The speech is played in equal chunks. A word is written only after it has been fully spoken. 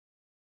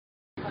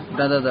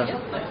Да-да-да,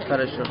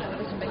 хорошо.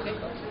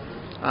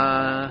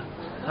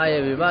 Hi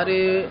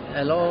everybody,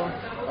 hello,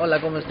 hola,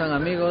 ¿cómo están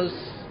amigos?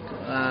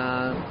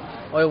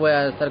 Hoy voy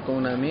a estar con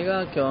una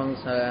amiga que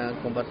vamos a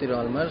compartir un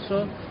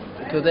almuerzo.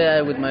 Today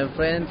I'm with my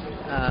friend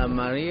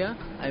Maria.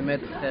 I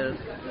met her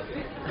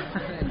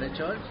in the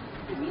church.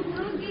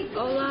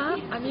 Hola,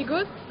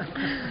 amigos.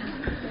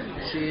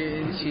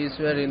 She's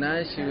very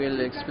nice. She will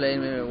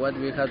explain me what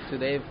we have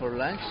today for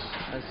lunch.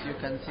 As you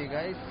can see,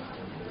 guys.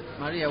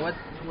 Maria, what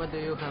do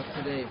you have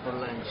today for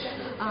lunch?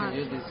 Can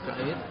you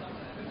describe it?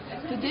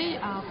 Today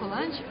for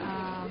lunch,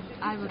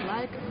 I would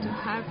like to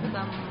have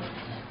some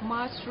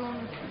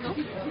mushroom soup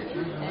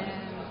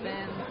and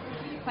then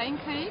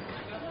pancake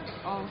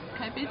of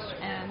cabbage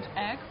and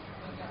eggs.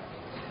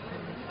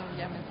 So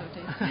yummy, so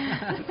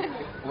tasty.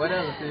 What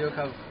else do you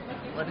have?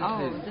 What is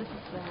this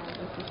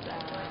is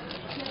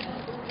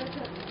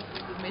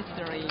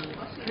mystery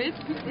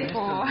crisp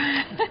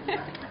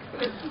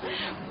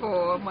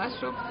for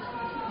mushroom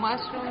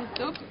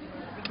soup.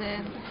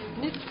 Then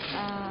need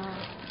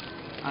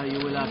you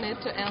will add. need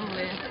to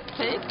only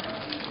take.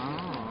 Oh.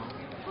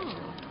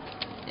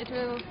 It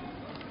will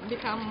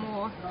become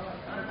more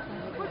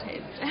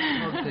tasty.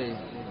 More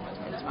tasty.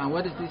 And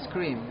what is this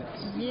cream?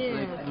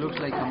 Yes. Looks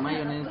like a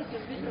mayonnaise.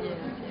 Yes.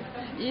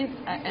 It's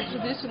a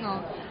traditional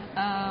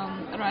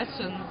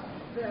Russian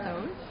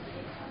sauce.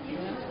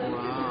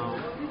 Wow.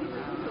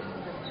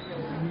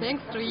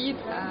 Thanks to it,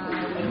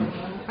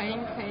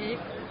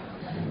 pancakes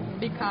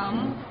become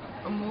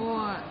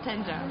more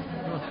tender.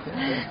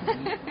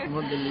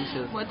 More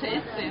delicious. More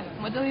tasty.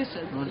 More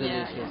delicious. More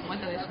delicious. Yeah, more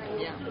delicious.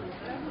 Yeah.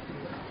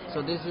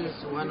 So this is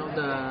one of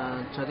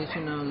the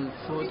traditional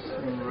foods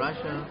in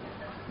Russia,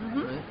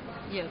 right?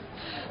 Yes.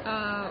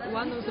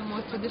 One of the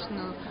most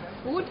traditional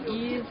food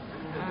is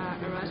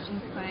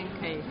Russian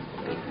pancake.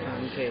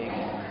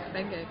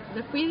 Pancake.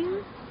 The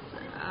things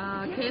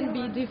can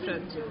be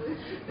different.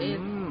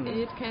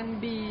 It can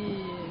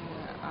be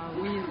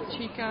with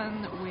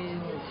chicken,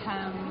 with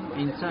ham.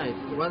 Inside,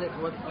 what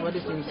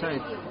is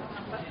inside?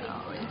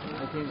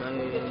 I think I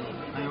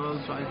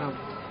have.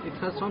 It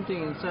has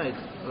something inside,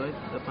 right?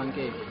 The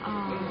pancake.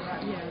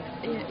 Yes.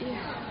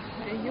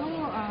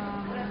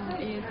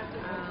 Is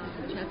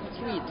just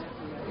sweet.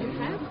 You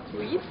have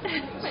sweet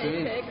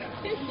pancake.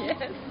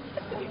 Yes.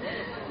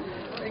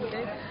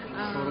 Okay.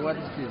 For what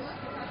is this?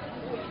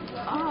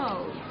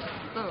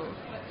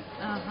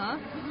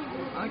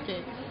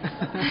 Okay.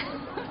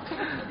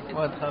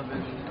 What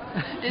happened?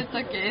 It's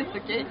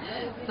okay.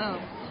 So,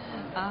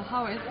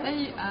 how I say,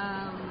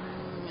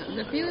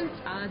 the feelings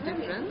are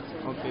different.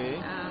 Okay.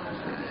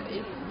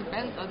 It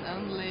depends on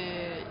only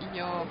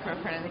your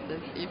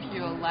preferences. If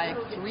you like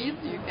sweet,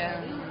 you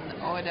can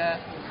order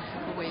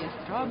with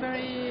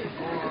strawberry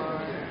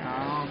or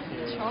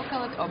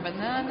chocolate or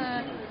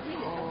banana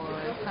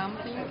or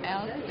something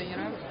else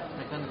syrup.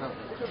 I can have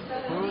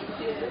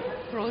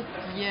Fruit,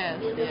 yes.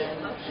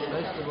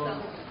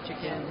 vegetables,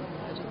 chicken,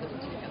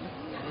 Chicken.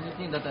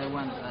 anything that I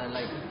want, I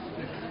like.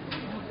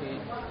 Okay.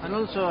 And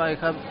also I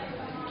have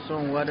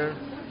some water,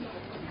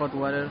 hot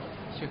water.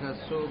 She has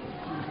soup.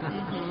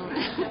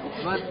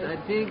 But I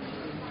think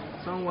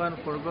someone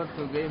forgot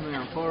to give me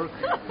a fork.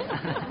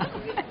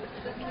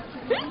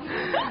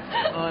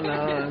 Oh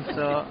no,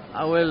 so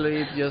I will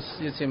eat just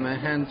using my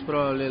hands,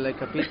 probably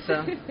like a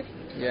pizza.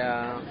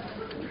 Yeah.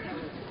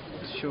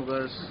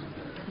 Sugars.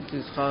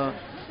 This is how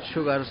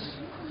sugars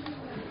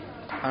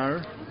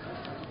are.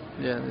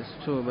 Yeah, it's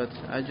true, but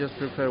I just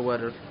prefer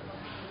water.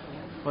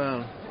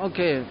 Well,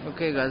 okay,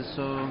 guys.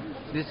 So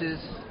this is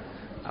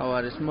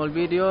our small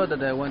video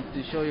that I want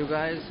to show you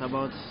guys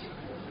about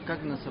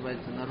как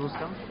называется на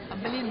русском?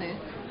 Blini.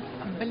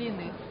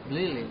 Blini.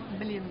 Blini.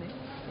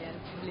 Yes,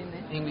 blini.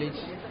 English.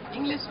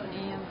 English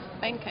is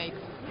pancakes.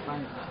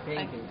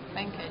 Pancake.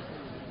 Pancakes.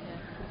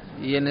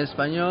 Y en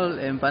español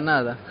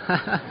empanada.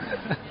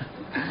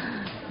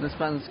 На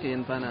испанский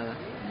empanada.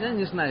 Я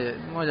не знаю,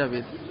 может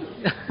быть.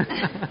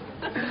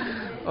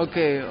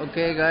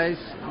 Okay, guys.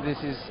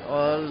 This is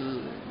all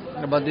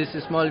about this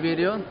small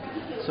video.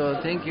 So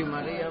thank you,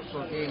 Maria,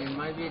 for being in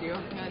my video.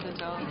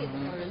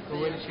 We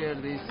will share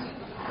this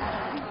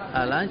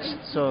lunch.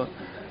 So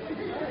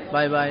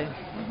bye bye.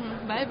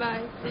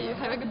 Bye. See you.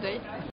 Have a good day.